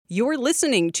You're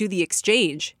listening to The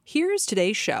Exchange. Here's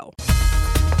today's show.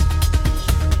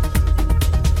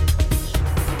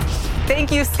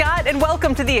 Thank you, Scott, and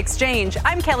welcome to The Exchange.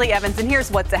 I'm Kelly Evans, and here's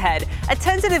what's ahead. A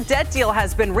tentative debt deal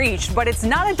has been reached, but it's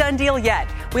not a done deal yet.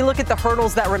 We look at the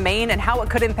hurdles that remain and how it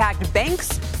could impact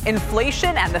banks,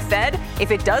 inflation, and the Fed.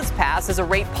 If it does pass, is a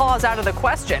rate pause out of the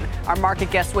question? Our market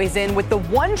guest weighs in with the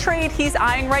one trade he's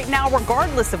eyeing right now,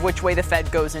 regardless of which way the Fed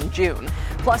goes in June.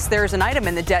 Plus, there's an item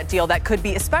in the debt deal that could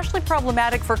be especially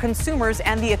problematic for consumers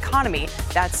and the economy.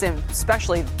 That's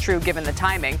especially true given the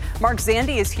timing. Mark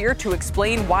Zandi is here to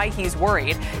explain why he's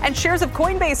worried. And shares of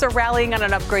Coinbase are rallying on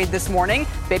an upgrade this morning.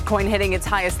 Bitcoin hitting its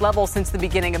highest level since the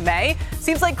beginning of May.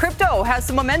 Seems like crypto has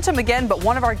some momentum again, but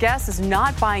one of our guests is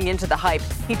not buying into the hype.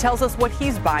 He tells us what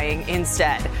he's buying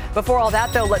instead. Before all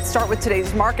that, though, let's start with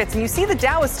today's markets. And you see the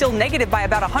Dow is still negative by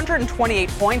about 128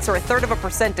 points, or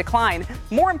 1/3% decline.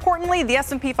 More importantly, the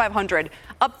S&P 500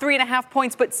 up 3.5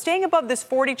 points, but staying above this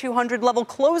 4,200 level,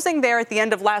 closing there at the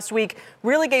end of last week,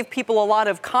 really gave people a lot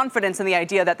of confidence in the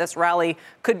idea that this rally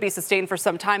could be sustained for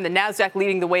some time. The Nasdaq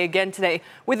leading the way again today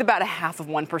with about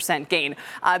 0.5% gain.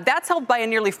 That's helped by a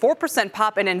nearly 4%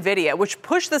 pop in Nvidia, which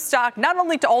pushed the stock not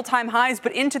only to all-time highs,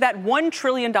 but into that $1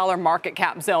 trillion market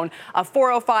cap zone.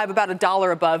 405, about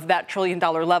 $1 above that $1 trillion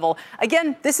level.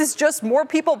 Again, this is just more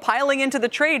people piling into the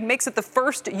trade, makes it the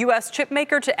first U.S. chip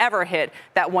maker to ever hit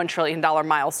that $1 trillion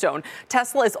milestone.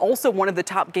 Tesla is also one of the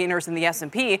top gainers in the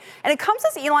S&P, and it comes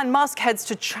as Elon Musk heads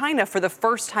to China for the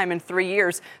first time in 3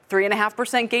 years.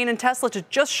 3.5% gain in Tesla to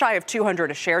just shy of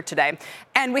 $200 a share today.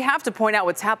 And we have to point out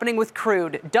what's happening with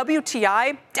crude.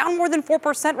 WTI down more than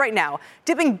 4% right now,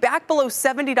 dipping back below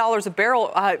 $70 a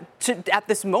barrel at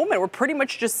this moment. We're pretty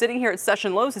much just sitting here at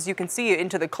session lows, as you can see,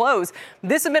 into the close.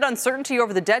 This amid uncertainty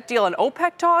over the debt deal and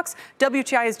OPEC talks.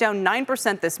 WTI is down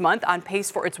 9% this month, on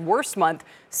pace for its worst month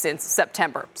since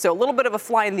September. So a little bit of a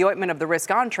fly in the ointment of the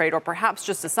risk-on trade, or perhaps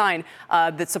just a sign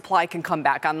that supply can come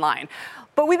back online.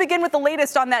 But we begin with the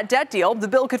latest on that debt deal. The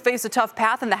bill could face a tough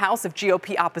path in the House if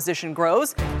GOP opposition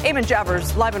grows. Eamon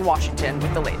Javers live in Washington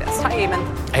with the latest. Hi,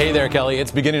 Eamon. Hey there, Kelly. It's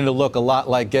beginning to look a lot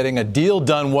like getting a deal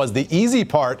done was the easy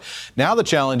part. Now the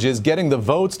challenge is getting the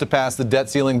votes to pass the debt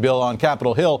ceiling bill on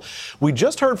Capitol Hill. We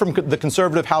just heard from the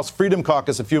conservative House Freedom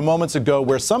Caucus a few moments ago,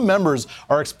 where some members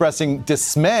are expressing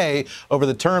dismay over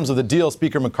the terms of the deal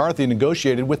Speaker McCarthy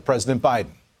negotiated with President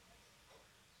Biden.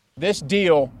 This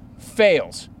deal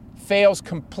fails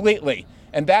completely.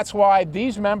 And that's why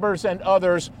these members and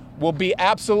others will be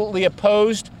absolutely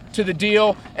opposed to the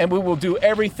deal, and we will do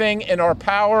everything in our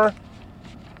power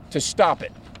to stop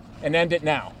it and end it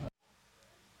now.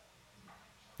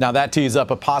 Now, that tees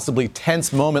up a possibly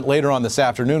tense moment later on this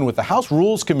afternoon, with the House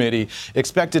Rules Committee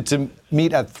expected to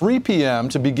meet at 3 p.m.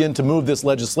 to begin to move this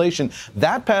legislation.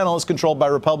 That panel is controlled by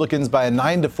Republicans by a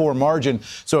 9-4 margin.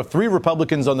 So if 3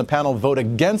 Republicans on the panel vote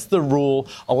against the rule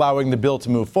allowing the bill to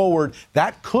move forward,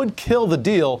 that could kill the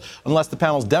deal unless the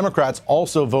panel's Democrats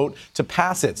also vote to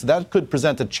pass it. So that could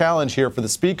present a challenge here for the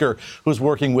Speaker, who's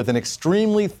working with an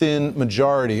extremely thin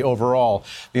majority overall.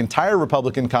 The entire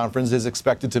Republican conference is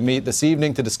expected to meet this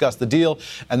evening to discuss the deal,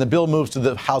 and the bill moves to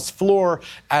the House floor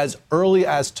as early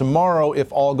as tomorrow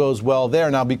if all goes well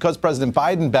there. Now, because President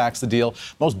Biden backs the deal,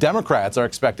 most Democrats are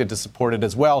expected to support it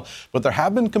as well. But there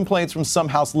have been complaints from some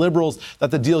House liberals that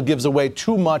the deal gives away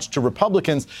too much to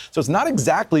Republicans. So it's not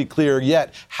exactly clear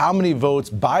yet how many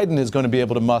votes Biden is going to be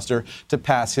able to muster to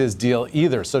pass his deal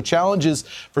either. So challenges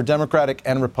for Democratic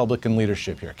and Republican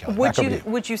leadership here, Kelly.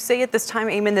 Would you say at this time,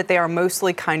 Eamon, that they are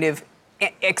mostly kind of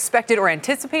expected or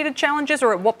anticipated challenges,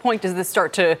 or at what point does this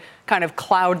start to kind of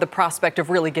cloud the prospect of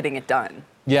really getting it done?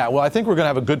 Yeah, well, I think we're going to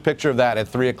have a good picture of that at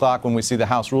 3 o'clock when we see the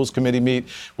House Rules Committee meet.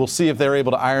 We'll see if they're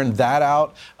able to iron that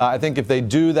out. I think if they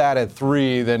do that at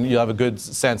 3, then you'll have a good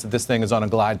sense that this thing is on a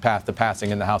glide path to passing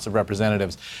in the House of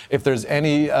Representatives. If there's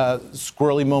any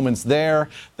squirrely moments there,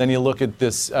 then you look at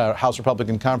this House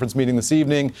Republican Conference meeting this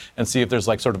evening and see if there's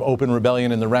like sort of open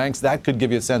rebellion in the ranks. That could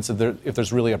give you a sense of if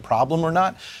there's really a problem or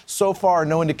not. So far,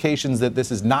 no indications that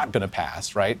this is not going to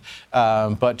pass, right?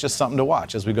 But just something to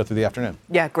watch as we go through the afternoon.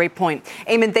 Yeah, great point.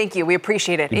 Eamon, thank you. We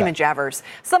appreciate it. Eamon Javers.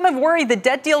 Some have worried the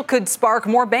debt deal could spark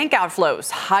more bank outflows,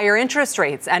 higher interest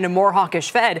rates, and a more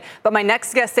hawkish Fed. But my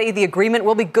next guests say the agreement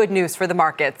will be good news for the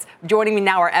markets. Joining me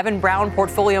now are Evan Brown,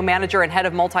 portfolio manager and head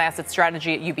of multi-asset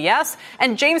strategy at UBS,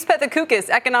 and James Pethokoukis,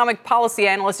 economic policy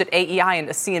analyst at AEI and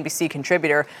a CNBC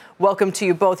contributor. Welcome to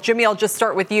you both. Jimmy, I'll just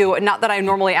start with you. Not that I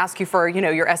normally ask you for,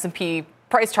 your S&P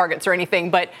price targets or anything,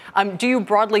 but do you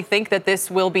broadly think that this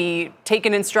will be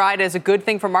taken in stride as a good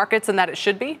thing for markets and that it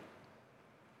should be?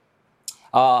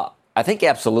 I think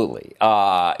absolutely.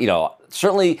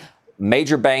 Certainly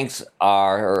major banks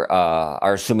are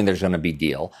assuming there's going to be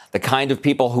deal. The kind of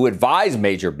people who advise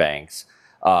major banks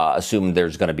assume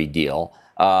there's going to be deal.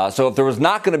 So if there was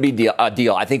not going to be a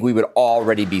deal, I think we would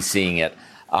already be seeing it.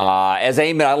 As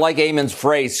Eamon, I like Eamon's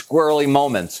phrase, squirrely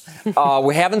moments.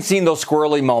 We haven't seen those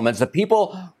squirrely moments. The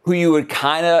people who you would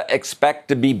kind of expect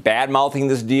to be bad-mouthing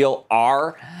this deal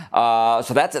are.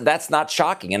 So that's not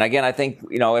shocking. And again, I think,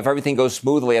 if everything goes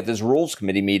smoothly at this Rules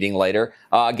Committee meeting later,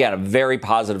 again, a very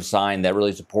positive sign that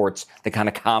really supports the kind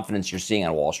of confidence you're seeing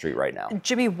on Wall Street right now.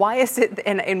 Jimmy, why is it,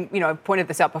 and I've pointed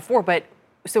this out before, but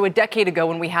so a decade ago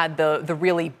when we had the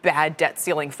really bad debt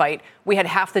ceiling fight, we had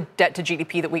half the debt to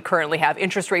GDP that we currently have.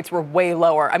 Interest rates were way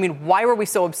lower. I mean, why were we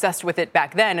so obsessed with it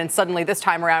back then? And suddenly this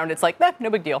time around, it's like, no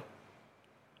big deal.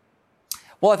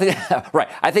 Well, I think, right.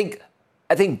 I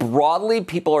think broadly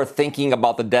people are thinking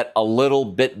about the debt a little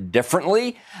bit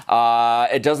differently.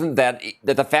 It doesn't that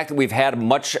the fact that we've had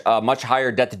much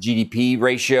higher debt to GDP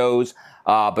ratios,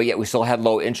 but yet we still had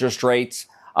low interest rates.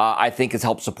 I think has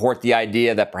helped support the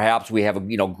idea that perhaps we have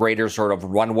a greater sort of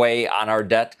runway on our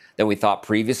debt than we thought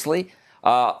previously.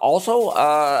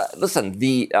 Listen,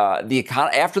 the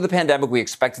economy after the pandemic, we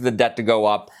expected the debt to go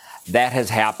up. That has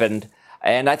happened,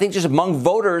 and I think just among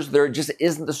voters, there just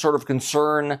isn't the sort of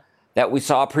concern that we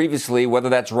saw previously, whether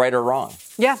that's right or wrong.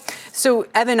 Yeah. So,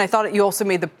 Evan, I thought you also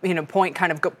made the point,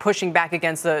 kind of pushing back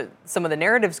against some of the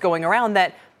narratives going around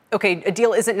that. Okay, a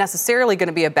deal isn't necessarily going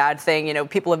to be a bad thing.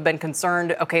 People have been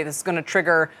concerned, okay, this is going to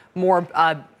trigger more,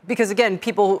 because again,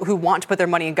 people who want to put their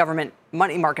money in government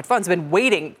money market funds have been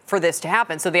waiting for this to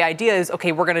happen. So the idea is,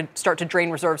 okay, we're going to start to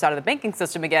drain reserves out of the banking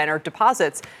system again, or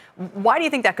deposits. Why do you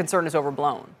think that concern is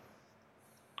overblown?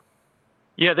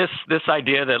 Yeah, this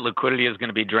idea that liquidity is going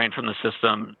to be drained from the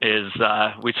system is,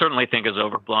 we certainly think is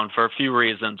overblown for a few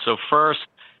reasons. So first,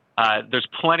 there's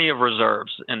plenty of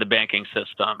reserves in the banking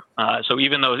system. So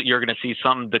even though you're going to see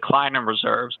some decline in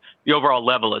reserves, the overall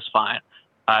level is fine.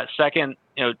 Second,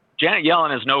 Janet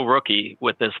Yellen is no rookie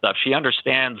with this stuff. She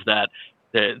understands that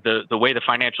the way the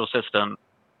financial system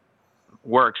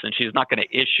works, and she's not going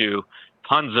to issue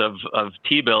tons of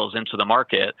T-bills into the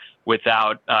market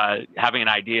without having an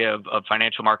idea of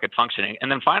financial market functioning.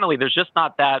 And then finally, there's just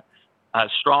not that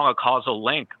strong a causal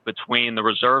link between the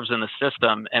reserves in the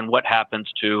system and what happens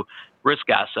to risk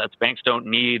assets. Banks don't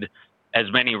need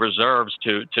as many reserves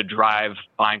to drive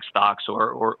buying stocks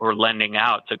or lending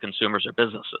out to consumers or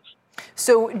businesses.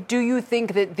 So do you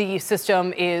think that the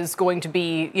system is going to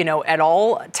be, at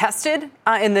all tested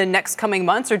in the next coming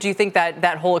months, or do you think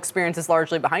that whole experience is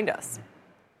largely behind us?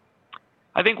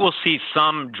 I think we'll see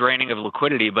some draining of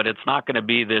liquidity, but it's not going to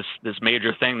be this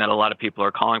major thing that a lot of people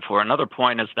are calling for. Another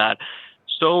point is that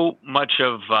so much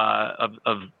of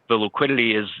the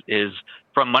liquidity is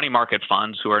from money market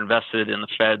funds who are invested in the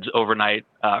Fed's overnight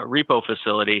repo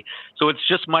facility. So it's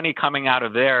just money coming out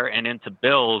of there and into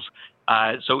bills.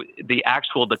 So the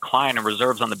actual decline in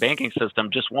reserves on the banking system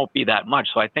just won't be that much.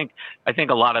 So I think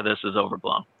a lot of this is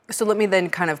overblown. So let me then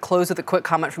kind of close with a quick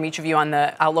comment from each of you on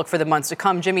the outlook for the months to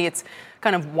come. Jimmy, it's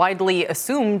kind of widely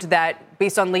assumed that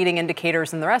based on leading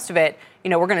indicators and the rest of it,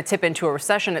 we're going to tip into a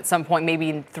recession at some point, maybe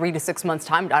in 3 to 6 months'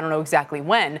 time. I don't know exactly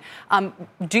when.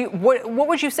 What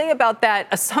would you say about that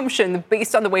assumption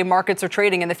based on the way markets are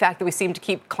trading and the fact that we seem to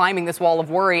keep climbing this wall of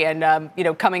worry and,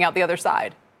 coming out the other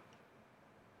side?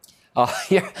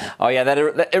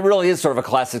 It really is sort of a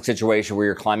classic situation where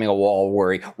you're climbing a wall of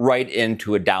worry right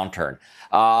into a downturn.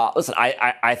 Listen,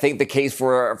 I think the case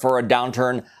for a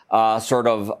downturn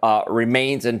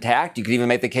remains intact. You could even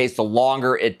make the case the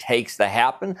longer it takes to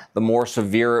happen, the more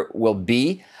severe it will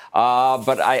be.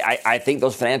 But I think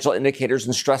those financial indicators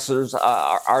and stressors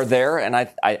are there, and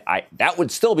I that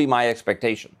would still be my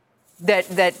expectation. That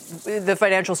the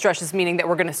financial stress is meaning that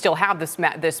we're going to still have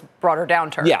this broader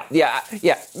downturn.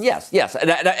 Yes.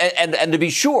 And to be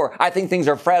sure, I think things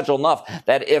are fragile enough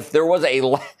that if there was a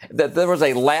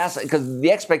last, because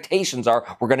the expectations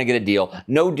are we're going to get a deal,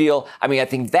 no deal. I mean, I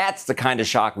think that's the kind of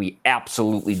shock we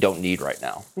absolutely don't need right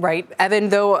now. Right, Evan.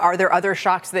 Though, are there other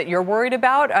shocks that you're worried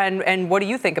about, and what do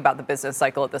you think about the business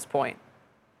cycle at this point?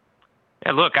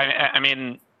 Yeah, look, I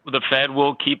mean. The Fed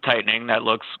will keep tightening. That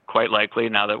looks quite likely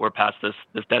now that we're past this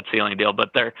debt ceiling deal.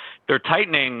 But they're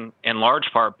tightening in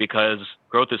large part because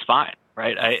growth is fine,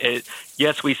 right?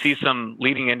 Yes, we see some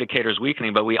leading indicators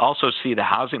weakening, but we also see the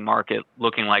housing market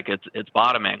looking like it's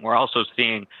bottoming. We're also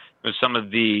seeing some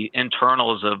of the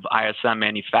internals of ISM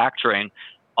manufacturing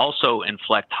also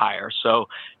inflect higher. So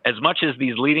as much as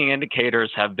these leading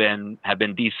indicators have been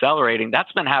decelerating,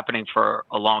 that's been happening for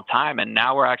a long time, and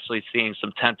now we're actually seeing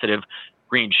some tentative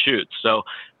green shoots. So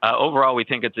overall, we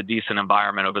think it's a decent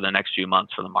environment over the next few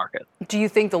months for the market. Do you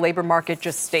think the labor market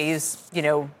just stays,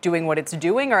 doing what it's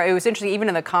doing? Or it was interesting, even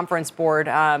in the Conference Board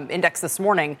index this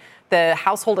morning, the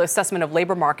household assessment of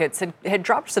labor markets had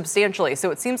dropped substantially. So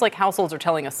it seems like households are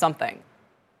telling us something.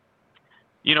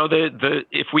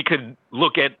 If we could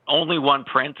look at only one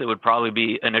print, it would probably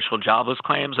be initial jobless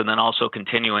claims and then also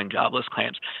continuing jobless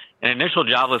claims. And initial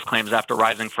jobless claims, after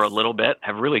rising for a little bit,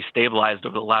 have really stabilized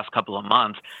over the last couple of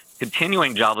months.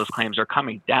 Continuing jobless claims are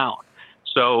coming down.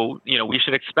 So, we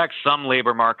should expect some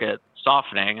labor market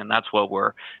softening, and that's what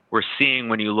we're seeing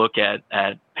when you look at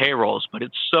payrolls. But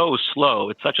it's so slow.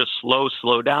 It's such a slow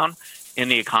slowdown in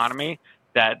the economy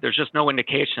that there's just no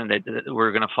indication that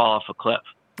we're going to fall off a cliff.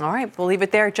 All right, we'll leave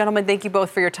it there. Gentlemen, thank you both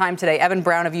for your time today. Evan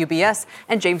Brown of UBS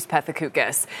and James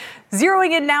Pethokoukis.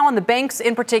 Zeroing in now on the banks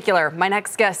in particular, my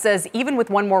next guest says even with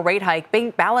one more rate hike,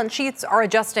 bank balance sheets are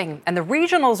adjusting, and the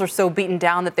regionals are so beaten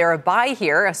down that they're a buy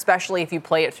here, especially if you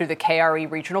play it through the KRE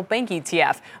Regional Bank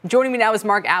ETF. Joining me now is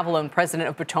Mark Avalone, president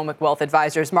of Potomac Wealth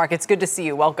Advisors. Mark, it's good to see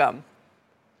you. Welcome.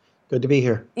 Good to be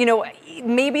here.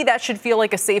 Maybe that should feel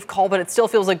like a safe call, but it still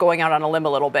feels like going out on a limb a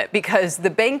little bit because the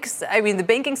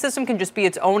banking system can just be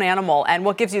its own animal. And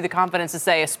what gives you the confidence to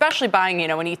say, especially buying, an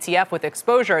ETF with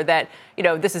exposure, that,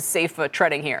 this is safe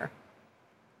treading here?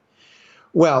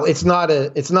 Well, it's not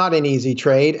an easy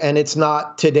trade, and it's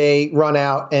not today run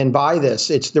out and buy this.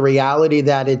 It's the reality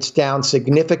that it's down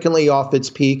significantly off its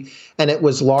peak, and it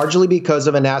was largely because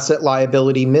of an asset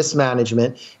liability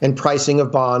mismanagement and pricing of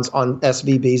bonds on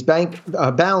SVB's bank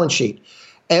balance sheet.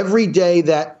 Every day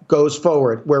that goes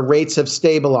forward where rates have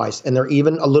stabilized and they're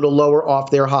even a little lower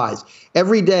off their highs,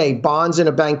 every day bonds in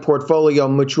a bank portfolio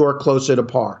mature closer to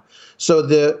par. So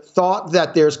the thought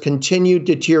that there's continued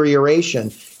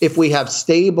deterioration if we have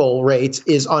stable rates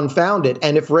is unfounded.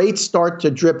 And if rates start to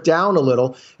drip down a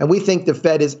little, and we think the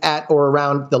Fed is at or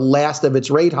around the last of its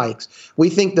rate hikes,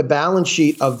 we think the balance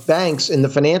sheet of banks in the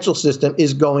financial system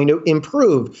is going to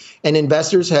improve. And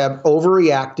investors have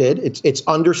overreacted. It's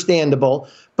understandable.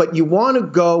 But you want to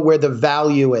go where the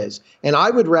value is. And I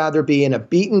would rather be in a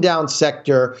beaten down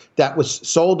sector that was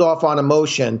sold off on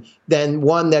emotion than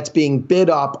one that's being bid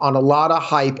up on a lot of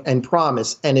hype and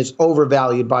promise and is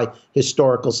overvalued by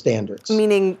historical standards.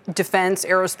 Meaning defense,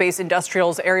 aerospace,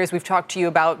 industrials, areas we've talked to you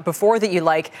about before that you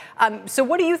like. So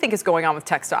what do you think is going on with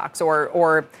tech stocks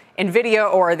or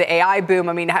NVIDIA or the AI boom?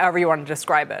 However you want to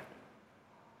describe it.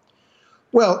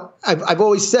 Well, I've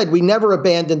always said we never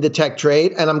abandoned the tech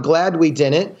trade, and I'm glad we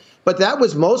didn't. But that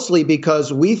was mostly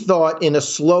because we thought in a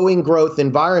slowing growth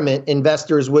environment,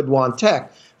 investors would want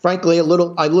tech. Frankly, I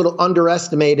little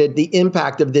underestimated the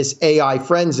impact of this AI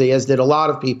frenzy, as did a lot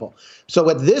of people. So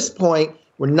at this point,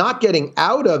 we're not getting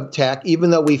out of tech,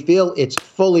 even though we feel it's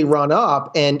fully run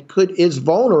up and is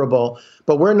vulnerable,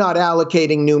 but we're not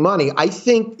allocating new money. I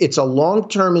think it's a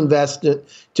long-term investment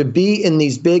to be in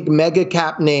these big mega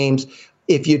cap names.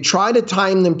 If you try to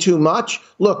time them too much,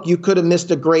 look, you could have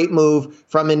missed a great move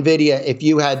from NVIDIA if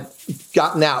you had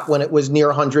gotten out when it was near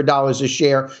 $100 a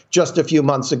share just a few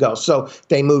months ago. So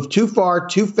they moved too far,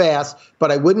 too fast,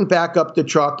 but I wouldn't back up the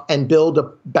truck and build a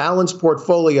balanced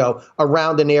portfolio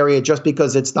around an area just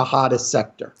because it's the hottest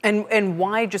sector. And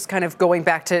why, just kind of going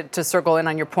back to circle in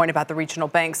on your point about the regional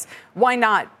banks, why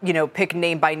not, pick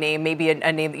name by name, maybe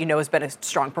a name that has been a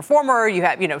strong performer, you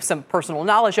have, some personal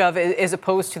knowledge of, as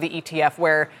opposed to the ETF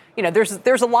where,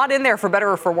 there's a lot in there for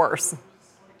better or for worse?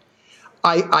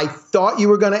 I thought you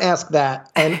were going to ask that,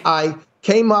 and I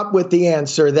came up with the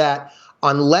answer that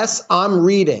unless I'm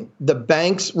reading the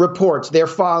bank's reports they're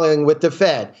filing with the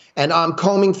Fed, and I'm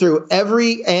combing through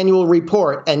every annual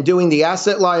report and doing the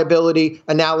asset liability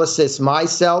analysis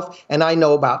myself, and I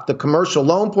know about the commercial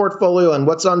loan portfolio and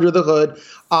what's under the hood,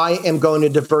 I am going to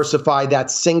diversify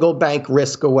that single bank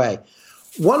risk away.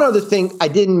 One other thing I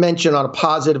didn't mention on a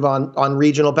positive on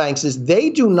regional banks is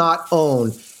they do not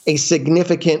own a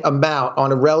significant amount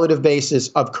on a relative basis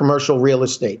of commercial real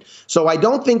estate. So I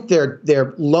don't think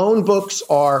their loan books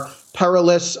are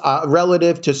perilous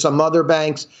relative to some other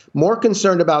banks, more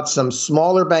concerned about some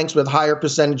smaller banks with higher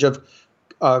percentage of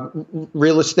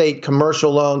real estate,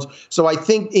 commercial loans. So I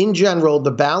think in general,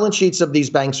 the balance sheets of these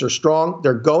banks are strong.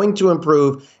 They're going to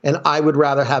improve. And I would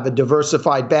rather have a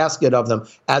diversified basket of them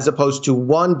as opposed to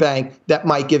one bank that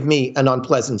might give me an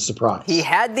unpleasant surprise. He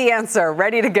had the answer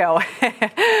ready to go.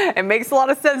 It makes a lot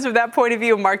of sense from that point of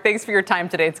view. Mark, thanks for your time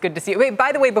today. It's good to see you. Wait,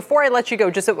 by the way, before I let you go,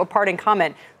 just a parting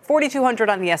comment. 4,200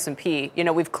 on the S&P.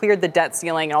 We've cleared the debt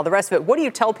ceiling and all the rest of it. What do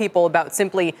you tell people about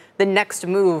simply the next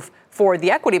move for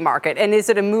the equity market? And is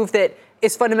it a move that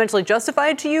is fundamentally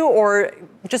justified to you or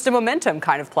just a momentum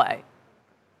kind of play?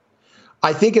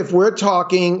 I think if we're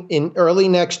talking in early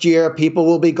next year, people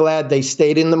will be glad they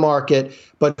stayed in the market.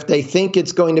 But if they think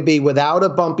it's going to be without a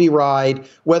bumpy ride,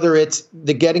 whether it's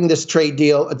getting this trade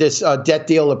deal, this debt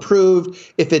deal approved,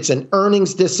 if it's an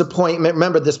earnings disappointment,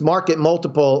 remember this market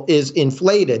multiple is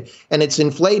inflated, and it's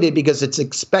inflated because it's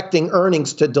expecting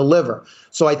earnings to deliver.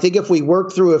 So I think if we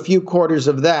work through a few quarters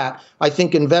of that, I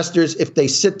think investors, if they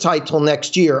sit tight till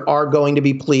next year, are going to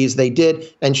be pleased they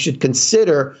did and should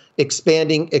consider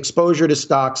expanding exposure to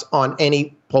stocks on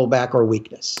any pullback or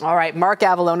weakness. All right, Mark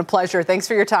Avallone, a pleasure. Thanks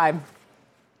for your time.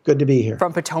 Good to be here.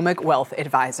 From Potomac Wealth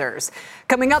Advisors.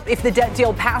 Coming up, if the debt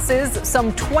deal passes,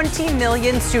 some 20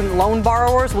 million student loan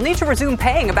borrowers will need to resume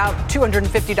paying about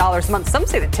 $250 a month. Some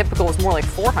say the typical is more like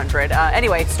 $400.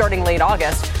 Anyway, starting late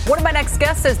August. One of my next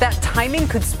guests says that timing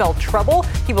could spell trouble.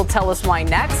 He will tell us why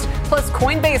next. Plus,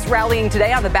 Coinbase rallying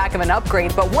today on the back of an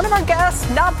upgrade, but one of our guests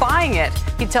not buying it.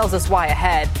 He tells us why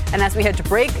ahead. And as we head to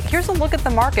break, here's a look at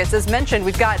the markets. As mentioned,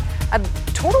 we've got a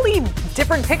totally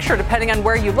different picture depending on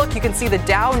where you look. You can see the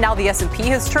Dow, now the S&P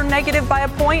has turned negative by a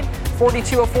point,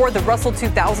 4204. The Russell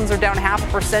 2000s are down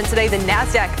 0.5% today. The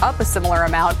Nasdaq up a similar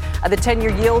amount. The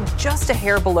 10-year yield just a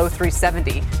hair below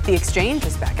 370. The exchange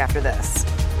is back after this.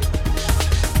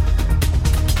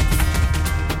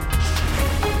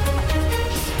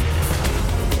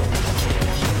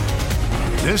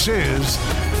 This is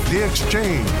The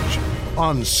Exchange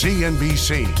on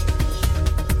CNBC.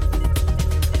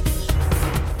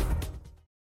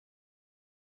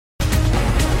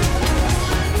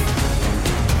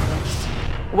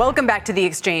 Welcome back to The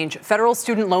Exchange. Federal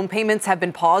student loan payments have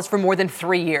been paused for more than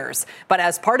 3 years. But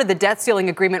as part of the debt ceiling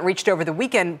agreement reached over the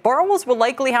weekend, borrowers will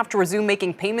likely have to resume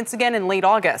making payments again in late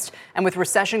August. And with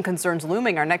recession concerns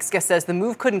looming, our next guest says the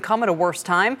move couldn't come at a worse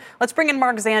time. Let's bring in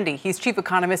Mark Zandi. He's chief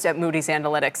economist at Moody's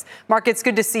Analytics. Mark, it's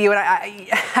good to see you. And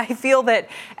I feel that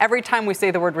every time we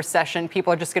say the word recession,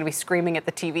 people are just going to be screaming at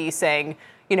the TV saying,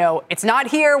 it's not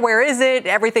here. Where is it?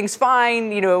 Everything's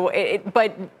fine.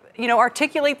 But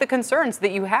articulate the concerns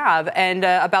that you have and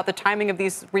about the timing of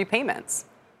these repayments.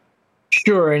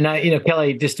 Sure. And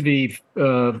Kelly, just to be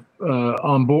above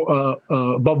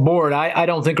board, I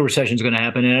don't think a recession is going to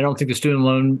happen. And I don't think the student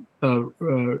loan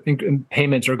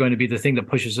payments are going to be the thing that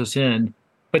pushes us in.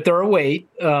 But they're a weight.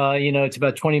 It's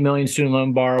about 20 million student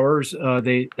loan borrowers.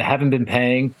 They haven't been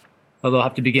paying. They'll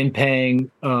have to begin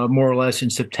paying more or less in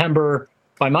September.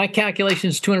 By my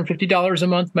calculations, $250 a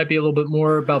month might be a little bit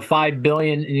more, about $5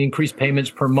 billion in increased payments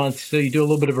per month. So you do a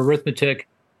little bit of arithmetic,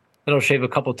 that'll shave a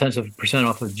couple tenths of a percent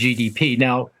off of GDP.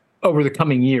 Now, over the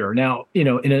coming year. Now, in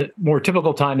a more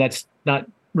typical time, that's not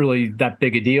really that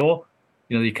big a deal.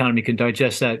 The economy can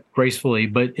digest that gracefully.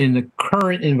 But in the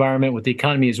current environment, with the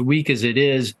economy as weak as it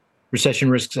is,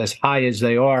 recession risks as high as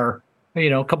they are,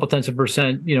 a couple tenths of a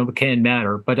percent, can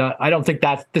matter. But I don't think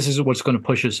that this is what's going to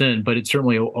push us in. But it's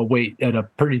certainly a weight at a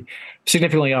pretty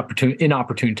significantly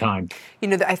inopportune time.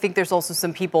 I think there's also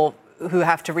some people who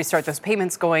have to restart those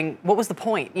payments going, what was the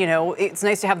point? It's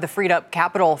nice to have the freed up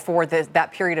capital for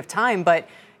that period of time. But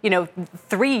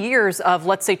 3 years of,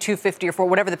 let's say, $250 or for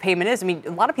whatever the payment is. I mean,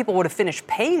 a lot of people would have finished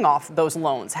paying off those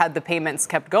loans had the payments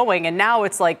kept going. And now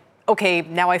it's like, OK,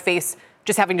 now I face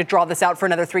just having to draw this out for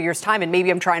another 3 years' time. And maybe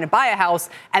I'm trying to buy a house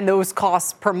and those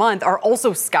costs per month are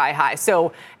also sky high.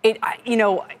 So,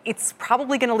 it's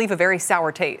probably going to leave a very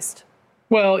sour taste.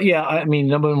 Well, yeah, I mean,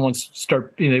 no one wants to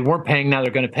start, they weren't paying, now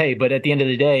they're going to pay. But at the end of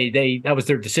the day, that was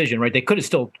their decision, right? They could have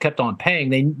still kept on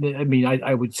paying.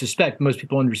 I would suspect most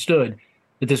people understood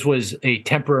that this was a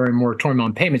temporary moratorium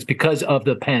on payments because of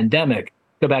the pandemic.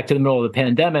 Go back to the middle of the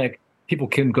pandemic, people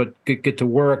can get to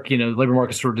work, the labor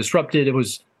markets were disrupted. It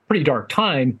was pretty dark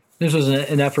time. This was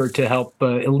an effort to help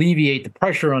alleviate the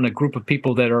pressure on a group of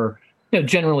people that are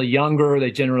generally younger. They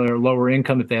generally are lower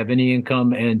income if they have any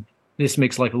income, and this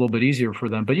makes life a little bit easier for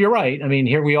them. But you're right. I mean,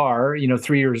 here we are,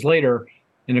 3 years later,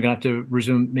 and they're going to have to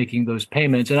resume making those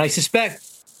payments. And I suspect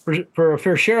for a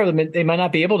fair share of them, they might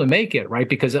not be able to make it, right?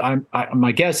 Because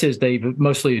my guess is they've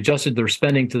mostly adjusted their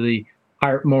spending to the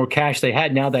more cash they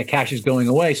had. Now that cash is going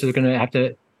away, so they're going to have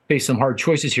to face some hard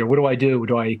choices here. What do I do?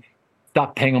 Do I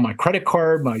stop paying on my credit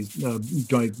card?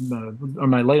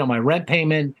 Am I late on my rent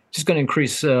payment? Just going to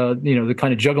increase, the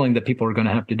kind of juggling that people are going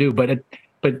to have to do. But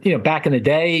back in the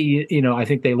day, I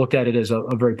think they looked at it as a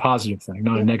very positive thing,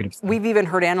 not a negative thing. We've even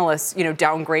heard analysts,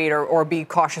 downgrade or be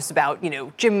cautious about,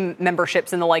 gym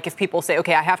memberships and the like if people say,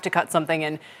 okay, I have to cut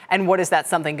something and what is that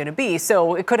something going to be?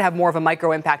 So it could have more of a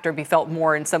micro impact or be felt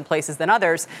more in some places than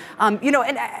others. And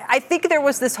I think there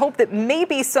was this hope that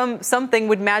maybe something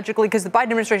would magically, because the Biden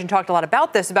administration talked a lot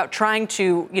about this, about trying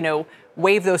to,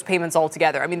 waive those payments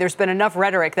altogether. I mean, there's been enough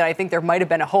rhetoric that I think there might have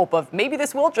been a hope of maybe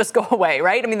this will just go away,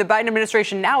 right? I mean, the Biden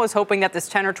administration now is hoping that this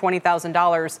 $10,000 or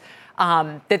 $20,000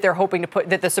 that they're hoping to put,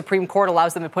 that the Supreme Court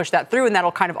allows them to push that through, and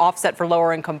that'll kind of offset for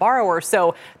lower income borrowers.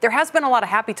 So there has been a lot of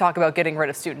happy talk about getting rid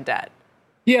of student debt.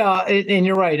 Yeah, and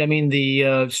you're right. I mean,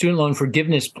 the student loan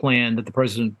forgiveness plan that the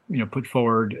president, put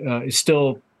forward is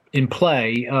still in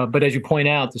play. But as you point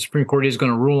out, the Supreme Court is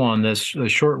going to rule on this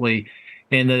shortly.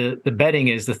 And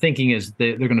the thinking is that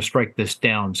they're going to strike this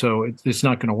down. So it's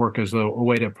not going to work as a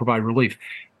way to provide relief.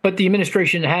 But the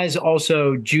administration has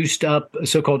also juiced up a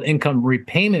so-called income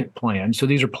repayment plan. So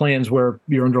these are plans where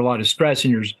you're under a lot of stress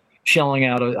and you're shelling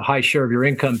out a high share of your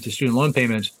income to student loan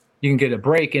payments. You can get a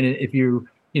break. And if you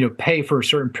pay for a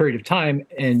certain period of time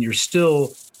and you're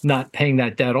still not paying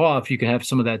that debt off, you can have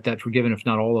some of that debt forgiven, if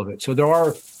not all of it. So there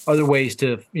are other ways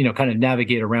to, kind of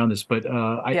navigate around this. But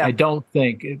I don't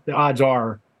think the odds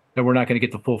are that we're not going to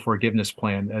get the full forgiveness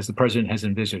plan as the president has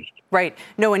envisaged. Right.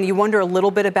 No, and you wonder a little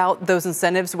bit about those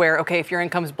incentives where, okay, if your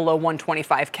income's below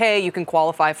 $125K, you can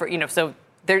qualify for, so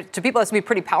there, to people, that's going to be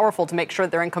pretty powerful to make sure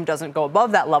that their income doesn't go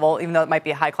above that level, even though it might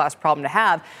be a high-class problem to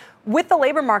have. With the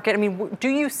labor market, I mean, do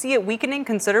you see it weakening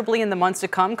considerably in the months to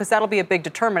come? Because that'll be a big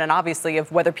determinant, obviously,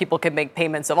 of whether people can make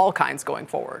payments of all kinds going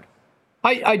forward.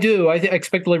 I do. I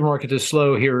expect the labor market to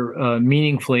slow here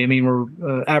meaningfully. I mean,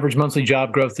 we're average monthly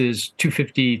job growth is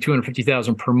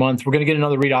 250,000 per month. We're going to get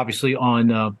another read, obviously,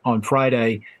 on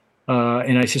Friday,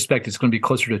 and I suspect it's going to be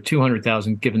closer to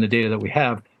 200,000 given the data that we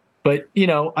have. But,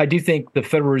 I do think the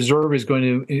Federal Reserve is going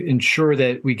to ensure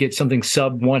that we get something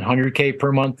sub 100K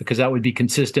per month, because that would be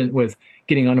consistent with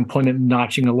getting unemployment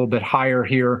notching a little bit higher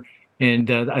here.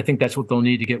 And I think that's what they'll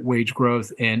need to get wage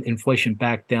growth and inflation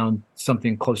back down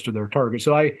something close to their target.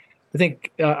 So I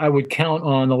think I would count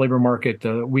on the labor market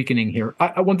weakening here.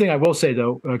 One thing I will say,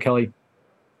 though, Kelly,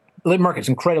 the labor market is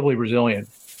incredibly resilient.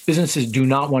 Businesses do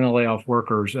not want to lay off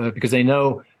workers because they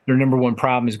know their number one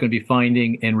problem is going to be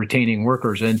finding and retaining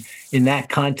workers. And in that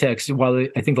context, while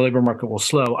I think the labor market will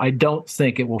slow, I don't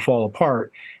think it will fall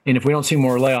apart. And if we don't see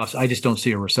more layoffs, I just don't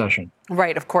see a recession.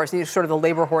 Right, of course. It's sort of the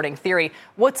labor hoarding theory.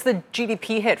 What's the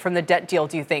GDP hit from the debt deal,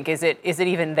 do you think? Is it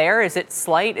even there? Is it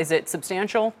slight? Is it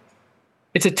substantial?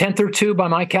 It's a tenth or two by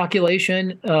my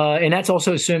calculation. And that's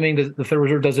also assuming that the Federal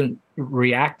Reserve doesn't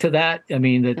react to that. I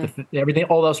mean, that everything,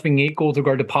 all else being equal with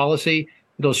regard to policy,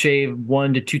 it'll shave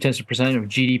 1 to 0.2% of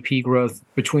GDP growth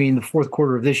between the fourth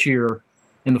quarter of this year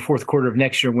and the fourth quarter of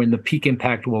next year, when the peak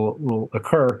impact will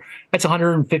occur. That's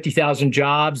 150,000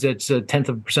 jobs. That's a tenth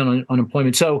of a percent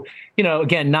unemployment. So,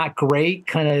 again, not great,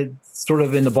 kind of sort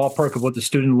of in the ballpark of what the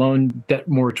student loan debt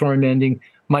moratorium ending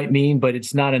might mean, but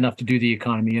it's not enough to do the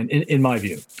economy, in my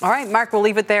view. All right, Mark, we'll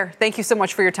leave it there. Thank you so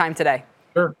much for your time today.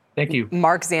 Sure. Thank you.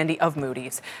 Mark Zandi of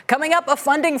Moody's. Coming up, a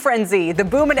funding frenzy. The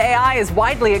boom in AI is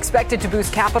widely expected to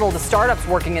boost capital to startups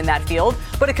working in that field,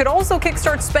 but it could also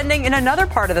kickstart spending in another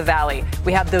part of the valley.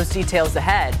 We have those details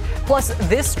ahead. Plus,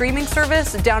 this streaming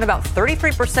service, down about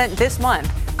 33% this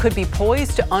month, could be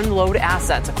poised to unload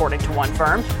assets, according to one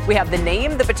firm. We have the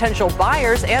name, the potential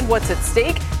buyers, and what's at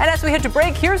stake. And as we head to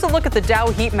break, here's a look at the Dow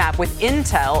heat map with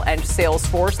Intel and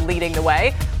Salesforce leading the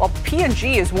way, while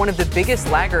P&G is one of the biggest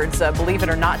laggards, believe it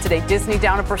or not, today. Disney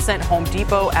down 1%, Home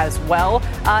Depot as well,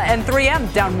 and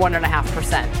 3M down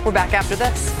 1.5%. We're back after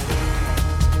this.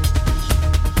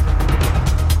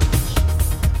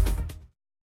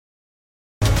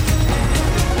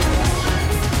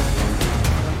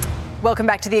 Welcome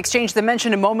back to the exchange. That I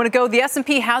mentioned a moment ago, the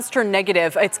S&P has turned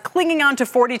negative. It's clinging on to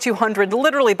 4,200,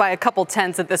 literally by a couple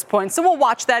tenths at this point. So we'll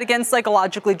watch that again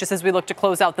psychologically just as we look to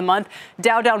close out the month.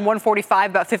 Dow down 145,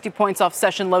 about 50 points off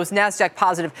session lows. NASDAQ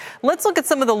positive. Let's look at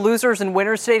some of the losers and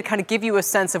winners today to kind of give you a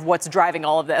sense of what's driving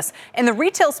all of this. In the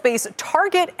retail space,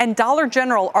 Target and Dollar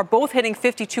General are both hitting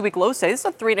 52-week lows today. This is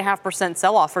a 3.5%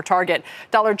 sell-off for Target.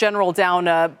 Dollar General down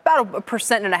about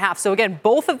 1.5%. So again,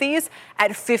 both of these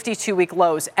at 52-week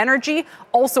lows. Energy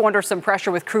also under some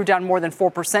pressure with crude down more than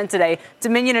 4% today.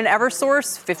 Dominion and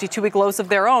Eversource, 52-week lows of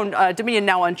their own. Dominion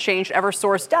now unchanged.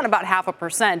 Eversource down about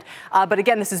 0.5%. But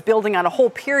again, this is building on a whole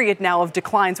period now of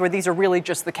declines where these are really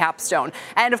just the capstone.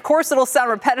 And of course, it'll sound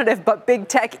repetitive, but big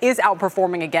tech is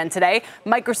outperforming again today.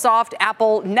 Microsoft,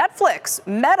 Apple, Netflix,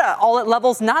 Meta, all at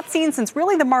levels not seen since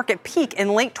really the market peak in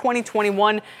late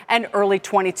 2021 and early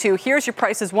 22. Here's your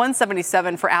prices: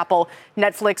 $177 for Apple,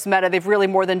 Netflix, Meta. They've really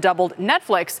more than doubled.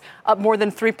 Netflix up more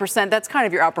than 3%. That's kind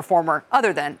of your outperformer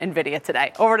other than NVIDIA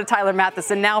today. Over to Tyler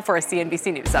Matheson now for a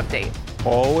CNBC News update.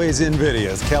 Always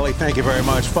invidious. Kelly, thank you very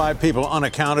much. 5 people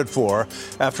unaccounted for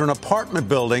after an apartment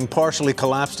building partially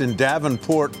collapsed in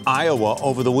Davenport, Iowa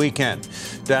over the weekend.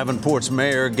 Davenport's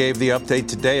mayor gave the update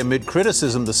today amid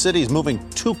criticism the city is moving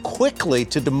too quickly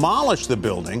to demolish the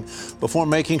building before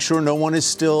making sure no one is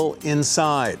still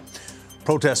inside.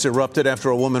 Protests erupted after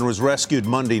a woman was rescued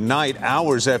Monday night,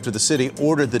 hours after the city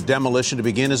ordered the demolition to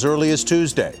begin as early as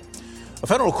Tuesday. A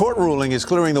federal court ruling is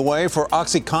clearing the way for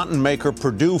OxyContin maker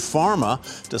Purdue Pharma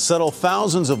to settle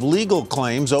thousands of legal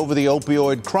claims over the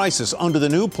opioid crisis. Under the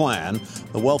new plan,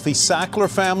 the wealthy Sackler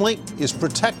family is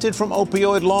protected from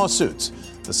opioid lawsuits.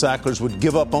 The Sacklers would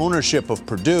give up ownership of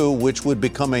Purdue, which would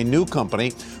become a new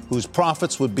company whose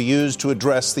profits would be used to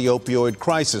address the opioid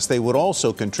crisis. They would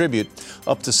also contribute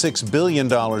up to $6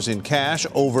 billion in cash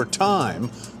over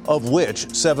time, of which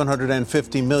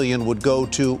 $750 million would go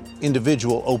to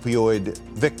individual opioid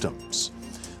victims.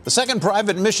 The second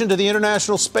private mission to the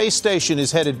International Space Station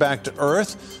is headed back to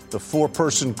Earth. The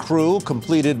 4-person crew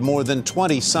completed more than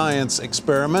 20 science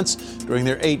experiments during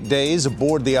their 8 days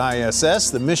aboard the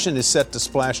ISS. The mission is set to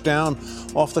splash down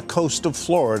off the coast of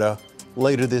Florida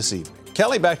later this evening.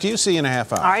 Kelly, back to you. See you in a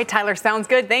half hour. All right, Tyler, sounds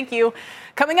good. Thank you.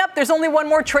 Coming up, there's only one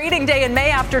more trading day in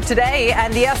May after today,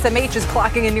 and the SMH is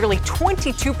clocking a nearly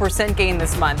 22% gain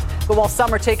this month. But while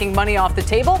some are taking money off the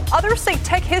table, others say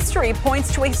tech history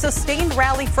points to a sustained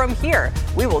rally from here.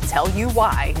 We will tell you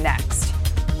why next.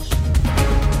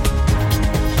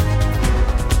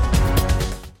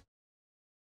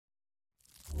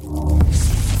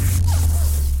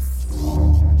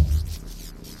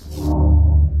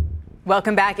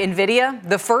 Welcome back. NVIDIA,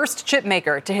 the first chip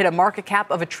maker to hit a market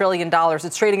cap of $1 trillion.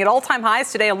 It's trading at all-time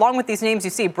highs today, along with these names you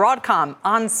see: Broadcom,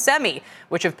 onsemi,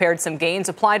 which have paired some gains,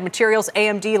 Applied Materials,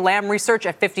 AMD, Lam Research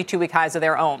at 52-week highs of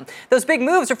their own. Those big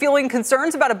moves are fueling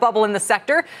concerns about a bubble in the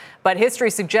sector, but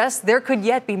history suggests there could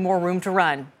yet be more room to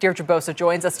run. Deirdre Bosa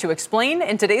joins us to explain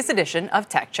in today's edition of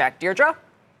Tech Check. Deirdre?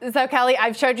 So, Kelly,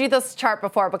 I've showed you this chart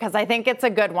before because I think it's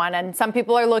a good one. And some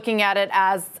people are looking at it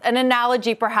as an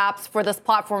analogy, perhaps, for this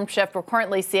platform shift we're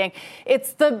currently seeing.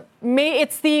 It's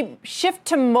the shift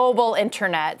to mobile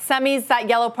internet. Semis, that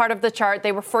yellow part of the chart,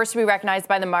 they were first to be recognized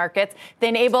by the markets. They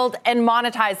enabled and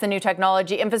monetized the new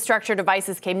technology. Infrastructure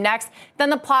devices came next. Then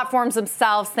the platforms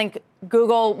themselves, think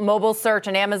Google, mobile search,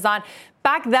 and Amazon.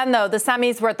 Back then, though, the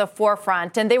semis were at the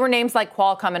forefront, and they were names like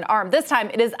Qualcomm and ARM. This time,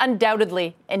 it is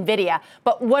undoubtedly NVIDIA.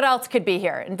 But what else could be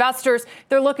here? Investors,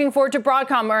 they're looking forward to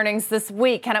Broadcom earnings this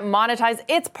week. Can it monetize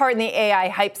its part in the AI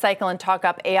hype cycle and talk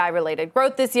up AI-related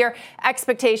growth this year?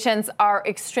 Expectations are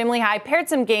extremely high. Paired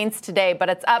some gains today, but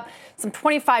it's up some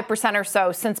 25% or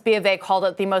so since B of A called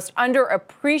it the most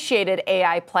underappreciated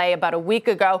AI play about a week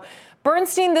ago.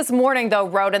 Bernstein this morning, though,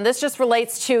 wrote, and this just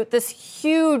relates to this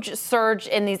huge surge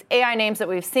in these AI names that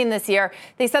we've seen this year.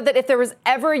 They said that if there was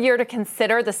ever a year to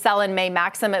consider the sell in May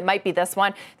maximum, it might be this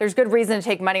one. There's good reason to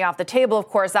take money off the table, of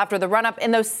course, after the run up in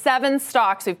those 7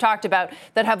 stocks we've talked about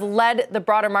that have led the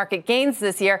broader market gains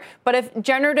this year. But if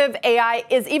generative AI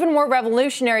is even more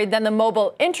revolutionary than the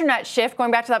mobile internet shift,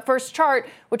 going back to that first chart,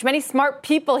 which many smart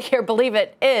people here believe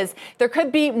it is, there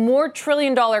could be more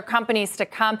trillion-dollar companies to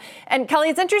come. And Kelly,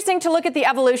 it's interesting to look at the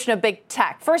evolution of big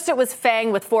tech. First, it was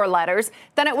FANG with 4 letters.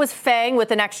 Then it was FANG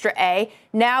with an extra A.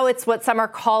 Now it's what some are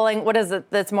calling, what is it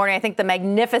this morning? I think the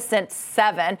Magnificent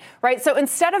 7, right? So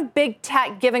instead of big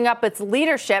tech giving up its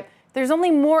leadership, there's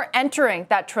only more entering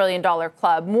that trillion-dollar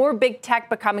club, more big tech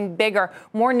becoming bigger,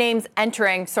 more names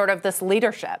entering sort of this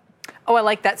leadership. Oh, I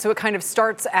like that. So it kind of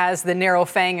starts as the narrow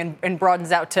fang and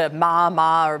broadens out to ma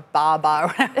or ba or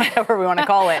whatever we want to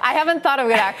call it. I haven't thought of a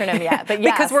good acronym yet, but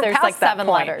yes, because we're there's past like 7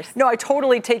 letters. No, I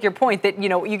totally take your point that,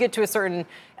 you get to a certain,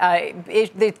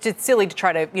 it's silly to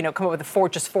try to, come up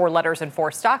with just 4 letters and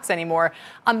 4 stocks anymore.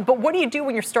 But what do you do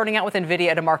when you're starting out with NVIDIA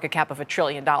at a market cap of $1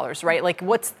 trillion, right? Like,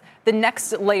 what's the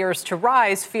next layers to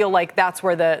rise feel like that's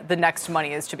where the next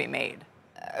money is to be made?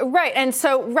 Right. And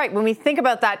so, when we think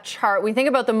about that chart, we think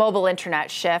about the mobile internet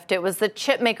shift. It was the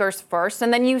chip makers first.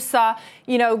 And then you saw,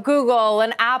 Google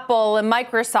and Apple and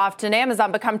Microsoft and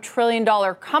Amazon become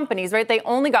trillion-dollar companies, right? They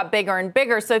only got bigger and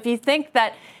bigger. So if you think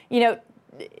that,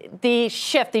 the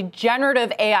shift, the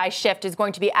generative AI shift is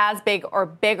going to be as big or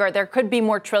bigger, there could be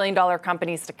more trillion-dollar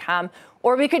companies to come.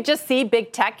 Or we could just see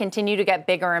big tech continue to get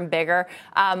bigger and bigger.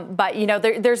 But,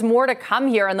 there's more to come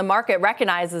here, and the market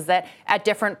recognizes it at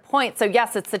different points. So,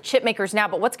 yes, it's the chip makers now,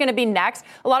 but what's going to be next?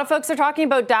 A lot of folks are talking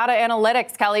about data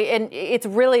analytics, Kelly, and it's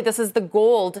really, this is the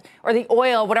gold or the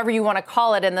oil, whatever you want to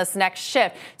call it, in this next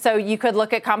shift. So you could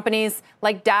look at companies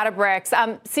like Databricks.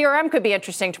 CRM could be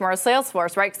interesting tomorrow,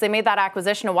 Salesforce, right? Because they made that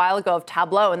acquisition a while ago of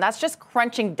Tableau, and that's just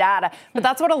crunching data. But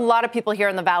that's what a lot of people here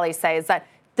in the Valley say, is that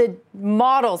the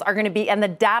models are going to be, and the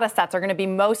data sets are going to be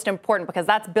most important, because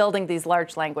that's building these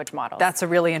large language models. That's a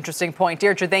really interesting point.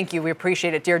 Deirdre, thank you. We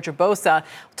appreciate it. Deirdre Bosa.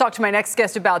 We'll talk to my next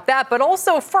guest about that. But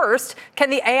also first, can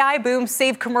the AI boom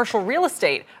save commercial real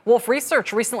estate? Wolfe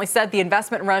Research recently said the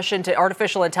investment rush into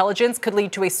artificial intelligence could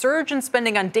lead to a surge in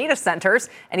spending on data centers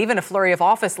and even a flurry of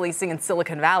office leasing in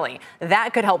Silicon Valley.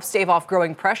 That could help stave off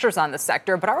growing pressures on the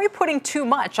sector. But are we putting too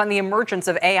much on the emergence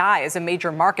of AI as a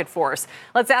major market force?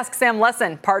 Let's ask Sam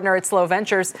Lessin, partner at Slow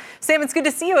Ventures. Sam, it's good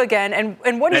to see you again.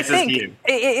 And what do you think?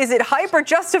 Is it hype or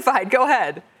justified? Go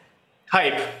ahead.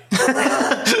 Hype.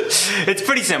 It's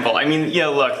pretty simple. I mean,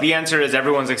 look, the answer is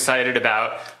everyone's excited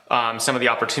about some of the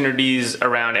opportunities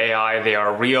around AI. They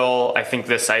are real. I think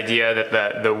this idea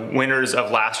that the winners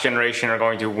of last generation are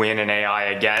going to win in AI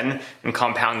again and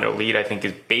compound their lead, I think,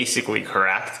 is basically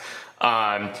correct.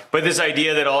 But this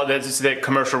idea that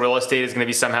commercial real estate is going to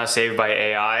be somehow saved by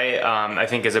AI, I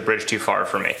think is a bridge too far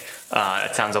for me.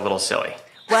 It sounds a little silly.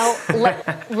 Well,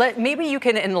 maybe you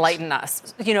can enlighten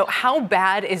us. How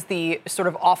bad is the sort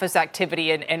of office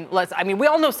activity? We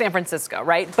all know San Francisco,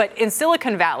 right? But in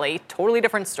Silicon Valley, totally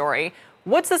different story.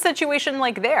 What's the situation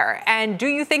like there? And do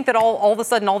you think that all of a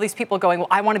sudden all these people going, well,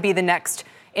 I want to be the next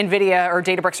NVIDIA or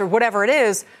Databricks or whatever it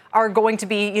is, are going to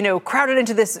be, crowded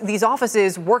into these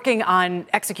offices working on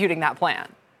executing that plan?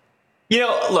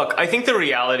 Look, I think the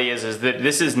reality is that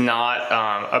this is not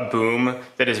a boom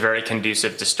that is very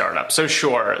conducive to startups. So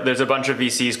sure, there's a bunch of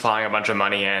VCs plowing a bunch of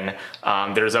money in.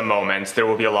 There's a moment. There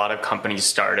will be a lot of companies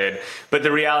started. But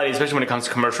the reality, especially when it comes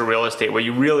to commercial real estate, what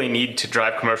you really need to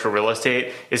drive commercial real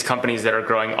estate is companies that are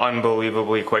growing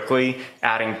unbelievably quickly,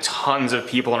 adding tons of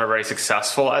people and are very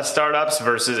successful as startups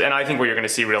versus, and I think what you're going to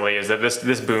see really is that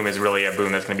this boom is really a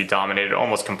boom that's going to be dominated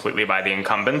almost completely by the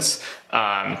incumbents.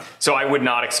 So I would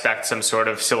not expect some sort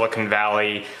of Silicon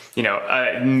Valley,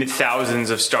 thousands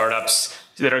of startups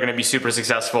that are going to be super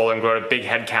successful and grow to big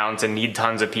headcounts and need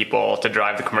tons of people to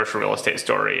drive the commercial real estate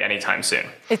story anytime soon.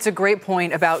 It's a great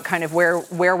point about kind of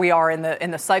where we are in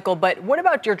the cycle. But what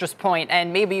about Deirdre's point?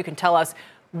 And maybe you can tell us,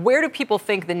 where do people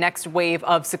think the next wave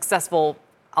of successful,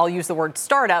 I'll use the word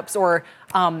startups or,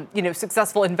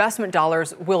 successful investment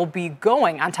dollars will be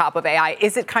going on top of AI?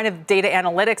 Is it kind of data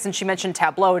analytics? And she mentioned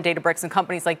Tableau and Databricks and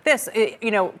companies like this.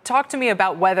 Talk to me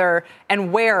about whether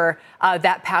and where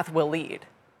that path will lead.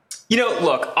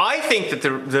 Look, I think that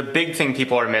the big thing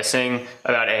people are missing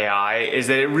about AI is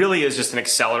that it really is just an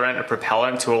accelerant, a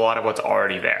propellant to a lot of what's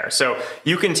already there. So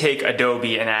you can take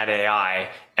Adobe and add AI,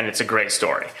 and it's a great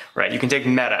story, right? You can take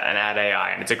Meta and add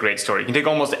AI, and it's a great story. You can take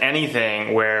almost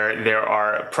anything where there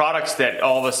are products that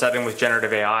all of a sudden with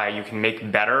generative AI, you can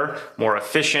make better, more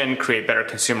efficient, create better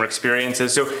consumer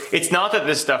experiences. So it's not that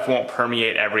this stuff won't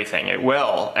permeate everything. It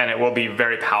will, and it will be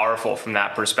very powerful from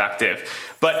that perspective.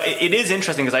 But it is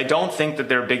interesting because I don't think that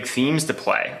there are big themes to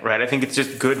play, right? I think it's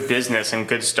just good business and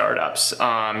good startups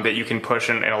that you can push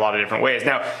in a lot of different ways.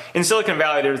 Now, in Silicon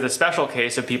Valley, there's the special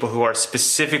case of people who are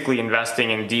specifically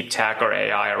investing in deep tech or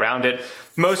AI around it.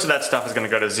 Most of that stuff is going to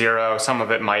go to zero. Some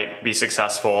of it might be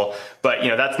successful, but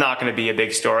that's not going to be a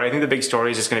big story. I think the big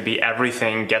story is just going to be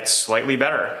everything gets slightly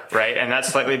better, right? And that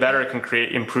slightly better can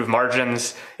create improved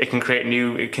margins. It can create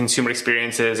new consumer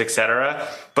experiences, et cetera.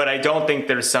 But I don't think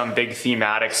there's some big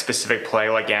thematic specific play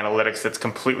like analytics that's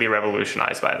completely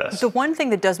revolutionized by this. The one thing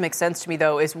that does make sense to me,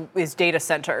 though, is data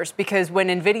centers, because when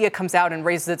NVIDIA comes out and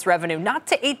raises its revenue, not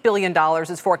to $8 billion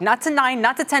as forked, not to 9,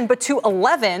 not to 10, but to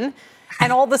 11,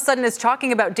 and all of a sudden is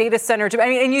talking about data centers.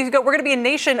 And you go, we're going to be a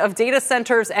nation of data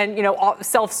centers and,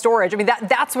 self-storage.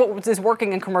 That's what is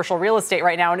working in commercial real estate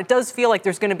right now. And it does feel like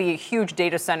there's going to be a huge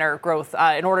data center growth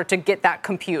in order to get that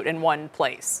compute in one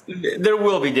place. There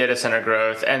will be data center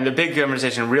growth. And the big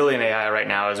conversation really in AI right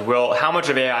now is how much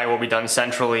of AI will be done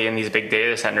centrally in these big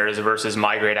data centers versus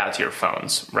migrate out to your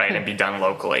phones, right? And be done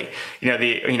locally. There'll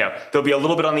be a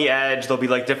little bit on the edge. There'll be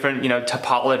like different,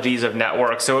 topologies of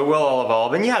networks. So it will all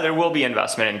evolve. And yeah, there will be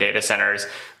investment in data centers.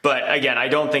 But again, I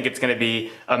don't think it's going to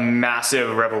be a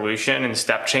massive revolution and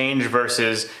step change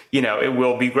versus, it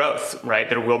will be growth, right?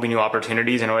 There will be new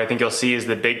opportunities. And what I think you'll see is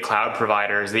the big cloud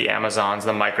providers, the Amazons,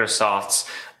 the Microsofts,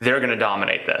 they're going to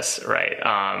dominate this,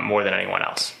 right? More than anyone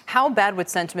else. How bad would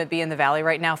sentiment be in the Valley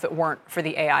right now if it weren't for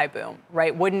the AI boom,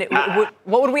 right? Wouldn't it?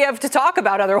 What would we have to talk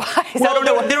about otherwise? Well,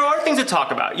 no, there are things to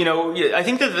talk about. I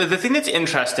think that the thing that's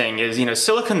interesting is,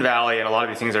 Silicon Valley and a lot of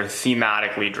these things are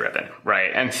thematically driven,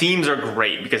 right? And themes are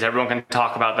great because everyone can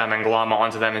talk about them and glom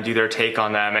onto them and do their take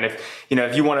on them. And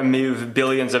if you want to move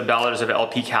billions of dollars of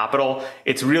LP capital,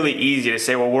 it's really easy to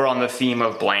say, well, we're on the theme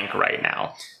of blank right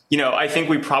now. I think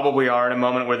we probably are in a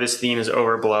moment where this theme is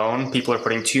overblown. People are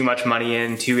putting too much money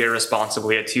in too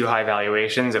irresponsibly at too high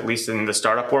valuations, at least in the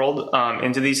startup world,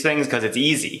 into these things because it's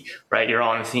easy, right? You're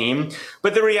on theme.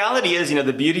 But the reality is,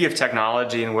 the beauty of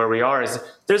technology and where we are is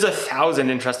there's 1,000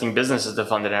 interesting businesses to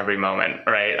fund at every moment,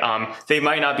 right? They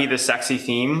might not be the sexy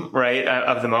theme, right,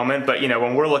 of the moment, but,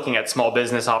 when we're looking at small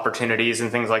business opportunities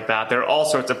and things like that, there are all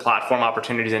sorts of platform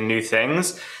opportunities and new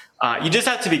things. You just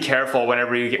have to be careful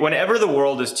whenever the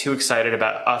world is too excited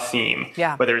about a theme,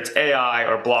 whether it's AI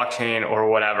or blockchain or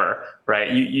whatever,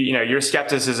 right? Your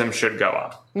skepticism should go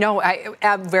up. No,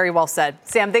 very well said.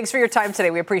 Sam, thanks for your time today.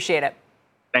 We appreciate it.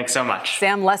 Thanks so much.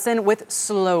 Sam Lessin with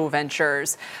Slow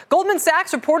Ventures. Goldman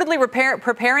Sachs reportedly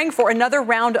preparing for another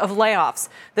round of layoffs.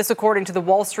 This according to the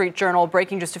Wall Street Journal,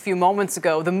 breaking just a few moments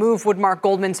ago. The move would mark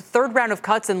Goldman's third round of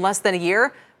cuts in less than a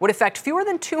year, would affect fewer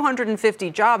than 250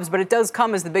 jobs, but it does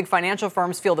come as the big financial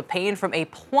firms feel the pain from a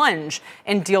plunge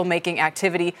in deal-making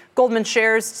activity. Goldman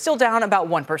shares still down about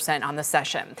 1% on the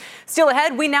session. Still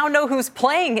ahead, we now know who's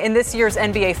playing in this year's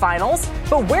NBA Finals,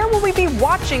 but where will we be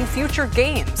watching future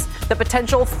games? The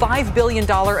potential $5 billion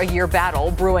a year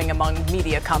battle brewing among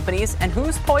media companies, and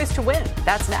who's poised to win?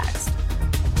 That's next.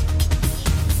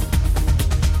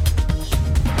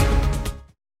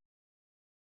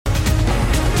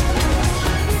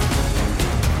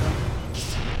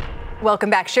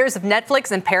 Welcome back. Shares of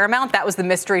Netflix and Paramount, that was the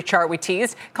mystery chart we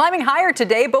teased, climbing higher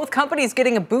today. Both companies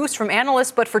getting a boost from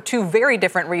analysts, but for two very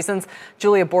different reasons.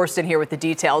 Julia Borston here with the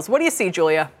details. What do you see,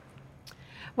 Julia?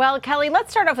 Well, Kelly,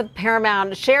 let's start off with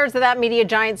Paramount. Shares of that media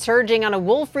giant surging on a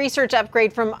Wolfe Research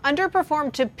upgrade from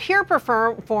underperform to peer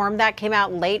perform. That came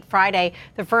out late Friday.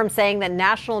 The firm saying that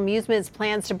National Amusements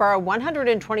plans to borrow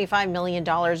 $125 million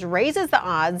raises the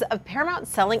odds of Paramount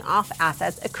selling off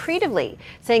assets accretively,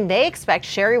 saying they expect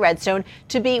Sherry Redstone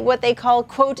to be what they call,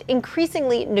 quote,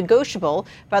 increasingly negotiable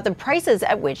about the prices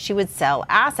at which she would sell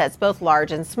assets, both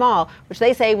large and small, which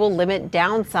they say will limit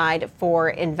downside for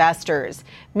investors.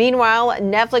 Meanwhile,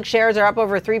 Netflix shares are up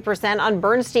over 3% on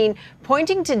Bernstein,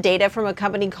 pointing to data from a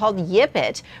company called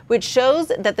Yipit, which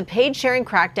shows that the paid sharing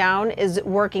crackdown is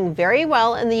working very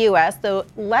well in the U.S., though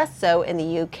less so in the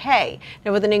U.K.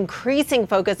 Now, with an increasing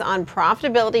focus on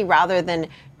profitability rather than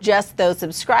just those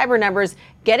subscriber numbers,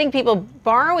 getting people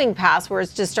borrowing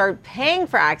passwords to start paying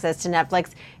for access to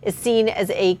Netflix is seen as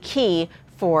a key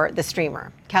for the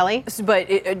streamer. Kelly? But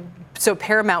so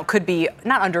Paramount could be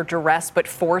not under duress, but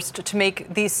forced to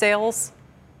make these sales?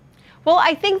 Well,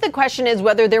 I think the question is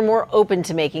whether they're more open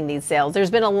to making these sales. There's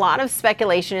been a lot of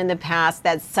speculation in the past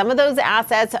that some of those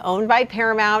assets owned by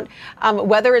Paramount,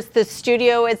 whether it's the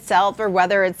studio itself or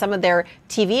whether it's some of their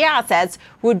TV assets,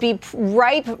 would be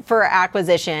ripe for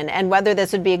acquisition, and whether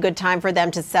this would be a good time for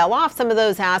them to sell off some of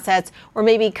those assets or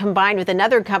maybe combine with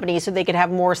another company so they could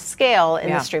have more scale in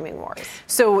the streaming wars.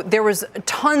 So there was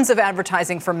tons of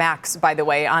advertising for Max, by the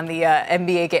way, on the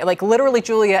NBA game. Like literally,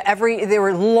 Julia, there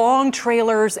were long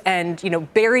trailers and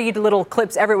buried little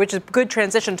clips everywhere, which is a good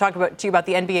transition to talk to you about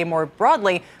the NBA more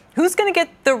broadly. Who's going to get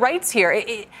the rights here?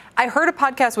 I heard a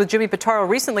podcast with Jimmy Pitaro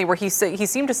recently where he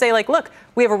seemed to say, look,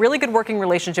 we have a really good working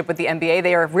relationship with the NBA.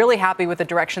 They are really happy with the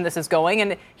direction this is going.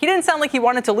 And he didn't sound like he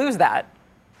wanted to lose that.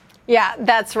 Yeah,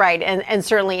 that's right. And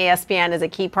certainly ESPN is a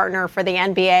key partner for the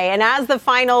NBA. And as the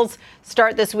finals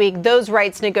start this week, those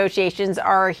rights negotiations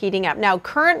are heating up. Now,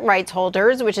 current rights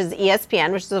holders, which is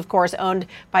ESPN, which is, of course, owned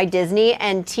by Disney,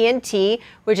 and TNT,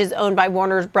 which is owned by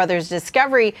Warner Brothers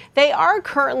Discovery, they are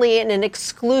currently in an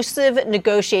exclusive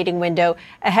negotiating window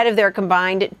ahead of their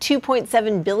combined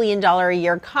 $2.7 billion a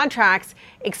year contracts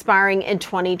expiring in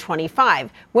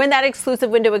 2025. When that exclusive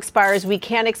window expires, we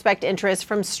can expect interest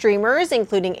from streamers,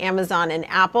 including Amazon and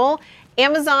Apple.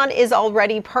 Amazon is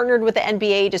already partnered with the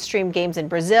NBA to stream games in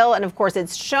Brazil, and of course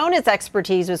it's shown its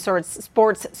expertise with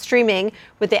sports streaming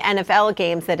with the NFL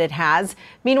games that it has.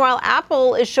 Meanwhile,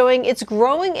 Apple is showing its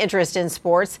growing interest in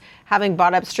sports, having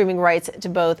bought up streaming rights to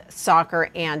both soccer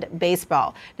and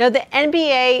baseball. Now, the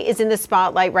NBA is in the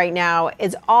spotlight right now,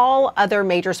 as all other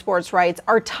major sports rights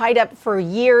are tied up for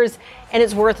years, and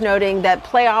it's worth noting that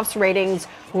playoffs ratings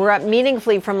were up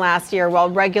meaningfully from last year, while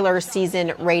regular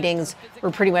season ratings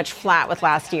were pretty much flat with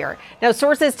last year. Now,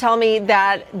 sources tell me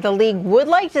that the league would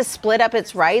like to split up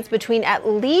its rights between at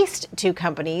least two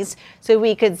companies, so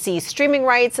we could see streaming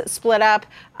rights split up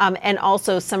and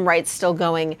also some rights still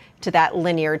going to that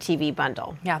linear TV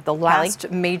bundle. Yeah, the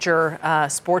last major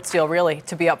sports deal really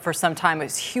to be up for some time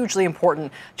is hugely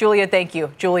important. Julia, thank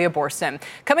you. Julia Borston.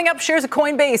 Coming up, shares of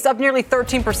Coinbase up nearly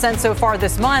 13% so far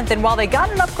this month. And while they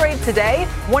got an upgrade today,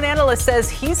 one analyst says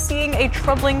he's seeing a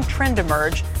troubling trend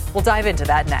emerge. We'll dive into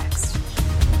that next.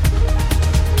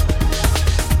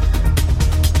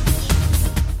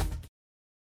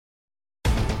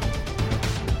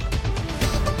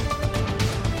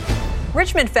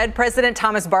 Richmond Fed President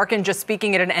Thomas Barkin just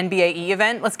speaking at an NBAE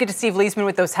event. Let's get to Steve Leisman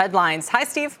with those headlines. Hi,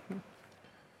 Steve.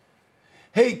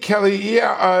 Hey, Kelly.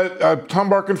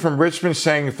 Tom Barkin from Richmond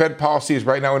saying Fed policy is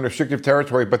right now in restrictive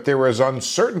territory, but there is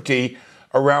uncertainty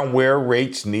around where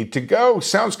rates need to go.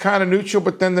 Sounds kind of neutral,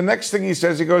 but then the next thing he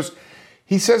says,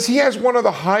 he says he has one of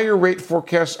the higher rate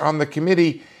forecasts on the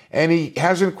committee, and he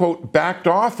hasn't, quote, backed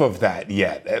off of that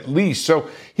yet, at least. So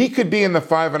he could be in the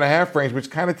 5.5 range, which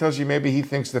kind of tells you maybe he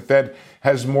thinks the Fed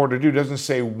has more to do. Doesn't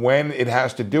say when it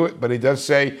has to do it, but he does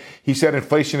say, he said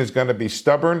inflation is going to be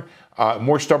stubborn,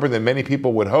 more stubborn than many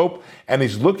people would hope. And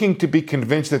he's looking to be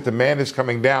convinced that demand is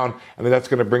coming down and that's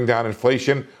going to bring down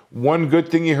inflation. One good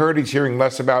thing you heard, he's hearing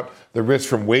less about the risk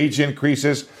from wage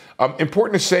increases.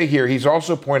 Important to say here, he's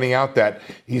also pointing out that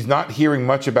he's not hearing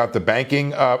much about the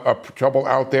banking trouble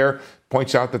out there.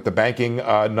 Points out that the banking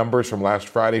numbers from last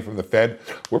Friday from the Fed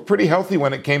were pretty healthy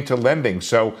when it came to lending.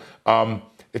 So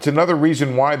it's another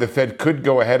reason why the Fed could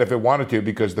go ahead if it wanted to,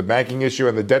 because the banking issue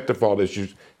and the debt default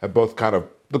issues have both kind of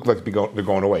look like they're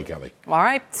going away, Kelly. All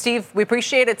right, Steve, we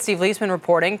appreciate it. Steve Leisman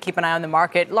reporting. Keep an eye on the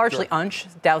market. Largely unch.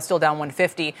 Dow's still down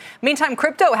 150. Meantime,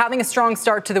 crypto having a strong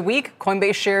start to the week.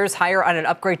 Coinbase shares higher on an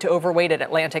upgrade to overweighted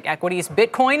Atlantic equities.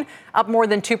 Bitcoin up more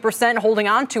than 2%, holding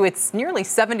on to its nearly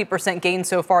 70% gain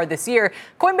so far this year.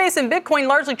 Coinbase and Bitcoin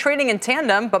largely trading in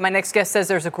tandem, but my next guest says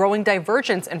there's a growing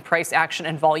divergence in price action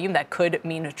and volume that could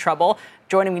mean trouble.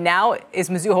 Joining me now is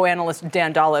Mizuho analyst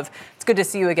Dan Dolev. It's good to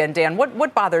see you again, Dan.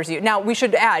 What bothers you? Now, we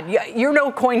should add, you're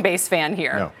no Coinbase fan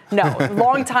here. No.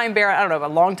 Longtime bear, I don't know, a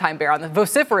longtime bear on the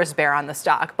vociferous bear on the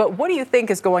stock. But what do you think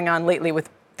is going on lately with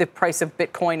the price of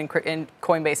Bitcoin and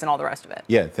Coinbase and all the rest of it?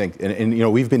 Yeah,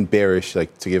 and we've been bearish,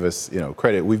 like to give us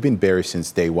credit. We've been bearish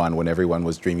since day one when everyone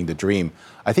was dreaming the dream.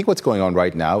 I think what's going on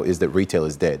right now is that retail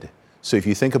is dead. So if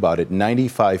you think about it,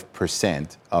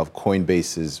 95% of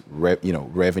Coinbase's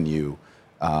revenue.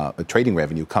 Trading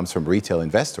revenue comes from retail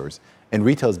investors, and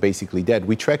retail is basically dead.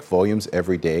 We track volumes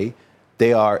every day.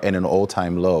 They are at an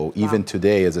all-time low. Wow. Even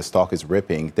today, as the stock is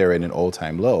ripping, they're at an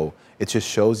all-time low. It just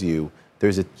shows you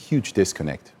there's a huge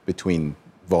disconnect between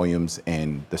volumes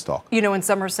and the stock. And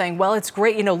some are saying, well, it's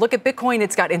great. Look at Bitcoin.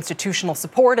 It's got institutional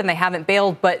support and they haven't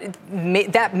bailed. But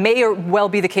that may or well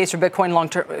be the case for Bitcoin long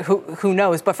term. Who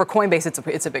knows? But for Coinbase,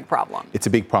 it's a big problem. It's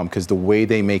a big problem because the way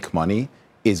they make money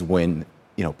is when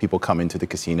people come into the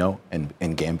casino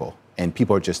and gamble, and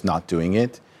people are just not doing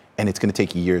it. And it's going to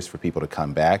take years for people to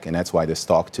come back. And that's why the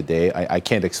stock today, I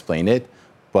can't explain it,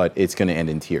 but it's going to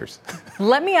end in tears.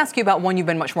 Let me ask you about one you've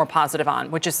been much more positive on,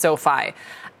 which is SoFi.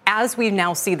 As we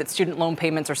now see that student loan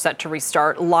payments are set to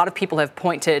restart, a lot of people have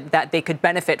pointed that they could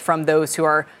benefit from those who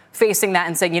are facing that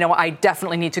and saying, I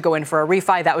definitely need to go in for a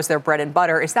refi. That was their bread and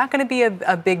butter. Is that going to be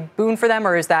a big boon for them,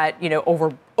 or is that,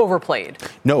 overplayed?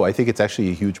 No, I think it's actually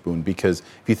a huge boon, because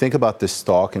if you think about this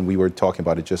stock, and we were talking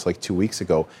about it just like 2 weeks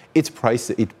ago, it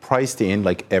priced in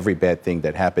like every bad thing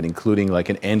that happened, including like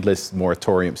an endless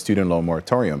moratorium, student loan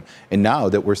moratorium. And now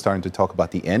that we're starting to talk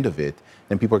about the end of it,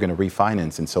 then people are going to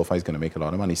refinance, and SoFi is going to make a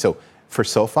lot of money. So for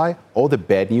SoFi, all the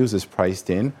bad news is priced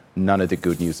in. None of the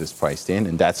good news is priced in,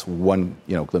 and that's one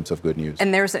glimpse of good news.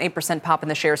 And there's an 8% pop in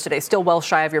the shares today, still well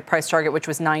shy of your price target, which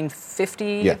was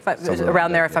 $9.50,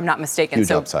 around there, if I'm not mistaken.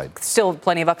 Huge upside. Still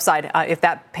plenty of upside if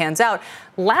that pans out.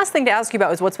 Last thing to ask you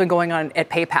about is what's been going on at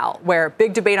PayPal, where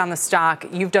big debate on the stock.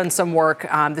 You've done some work.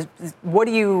 What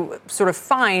do you sort of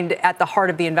find at the heart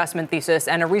of the investment thesis,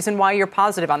 and a reason why you're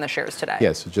positive on the shares today?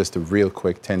 Yeah, so just a real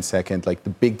quick 10-second, like the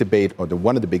big debate, or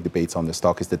one of the big debates on the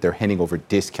stock is that they're handing over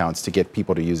discounts to get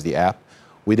people to use the app.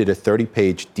 We did a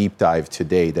 30-page deep dive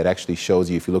today that actually shows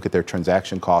you, if you look at their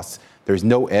transaction costs, there's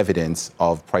no evidence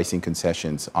of pricing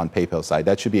concessions on PayPal side.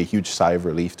 That should be a huge sigh of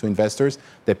relief to investors,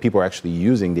 that people are actually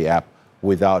using the app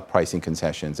without pricing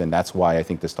concessions. And that's why I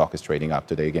think the stock is trading up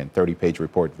today. Again, 30-page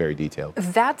report, very detailed.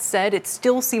 That said, it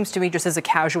still seems to me, just as a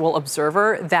casual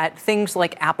observer, that things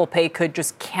like Apple Pay could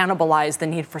just cannibalize the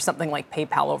need for something like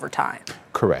PayPal over time.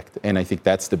 Correct. And I think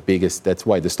that's that's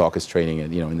why the stock is trading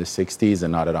at, in the 60s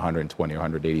and not at 120 or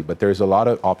 180. But there's a lot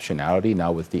of optionality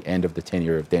now with the end of the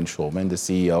tenure of Dan Schulman, the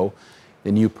CEO.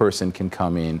 The new person can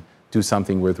come in, do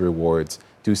something with rewards,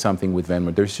 do something with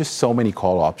Venmo. There's just so many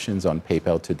call options on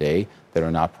PayPal today that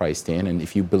are not priced in. And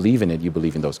if you believe in it, you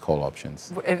believe in those call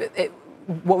options.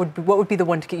 What would be the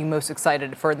one to get you most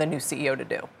excited for the new CEO to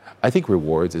do? I think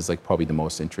rewards is like probably the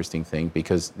most interesting thing,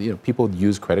 because people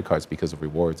use credit cards because of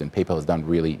rewards, and PayPal has done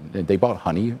they bought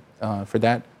Honey for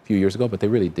that a few years ago, but they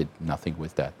really did nothing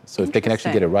with that. So if they can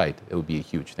actually get it right, it would be a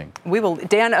huge thing. We will,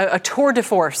 Dan, a tour de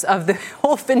force of the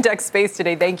whole fintech space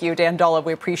today. Thank you, Dan Dolev.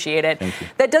 We appreciate it. Thank you.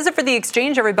 That does it for The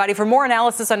Exchange, everybody. For more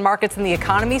analysis on markets and the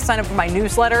economy, sign up for my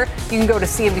newsletter. You can go to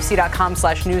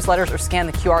cnbc.com/newsletters or scan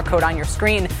the QR code on your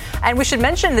screen. And we should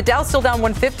mention the Dow's still down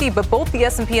 150, but both the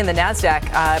S&P and the NASDAQ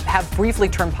have briefly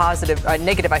turned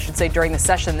negative, I should say, during the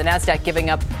session. The NASDAQ giving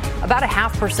up about a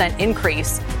 0.5%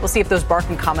 increase. We'll see if those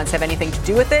Barkin comments have anything to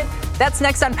do with it. That's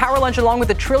next on Power Lunch, along with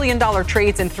the $1 trillion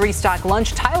trades and 3-stock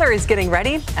lunch. Tyler is getting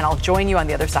ready, and I'll join you on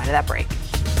the other side of that break.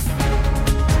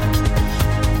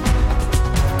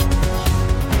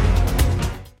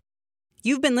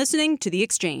 You've been listening to The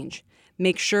Exchange.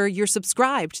 Make sure you're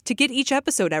subscribed to get each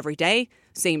episode every day,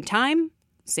 same time,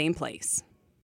 same place.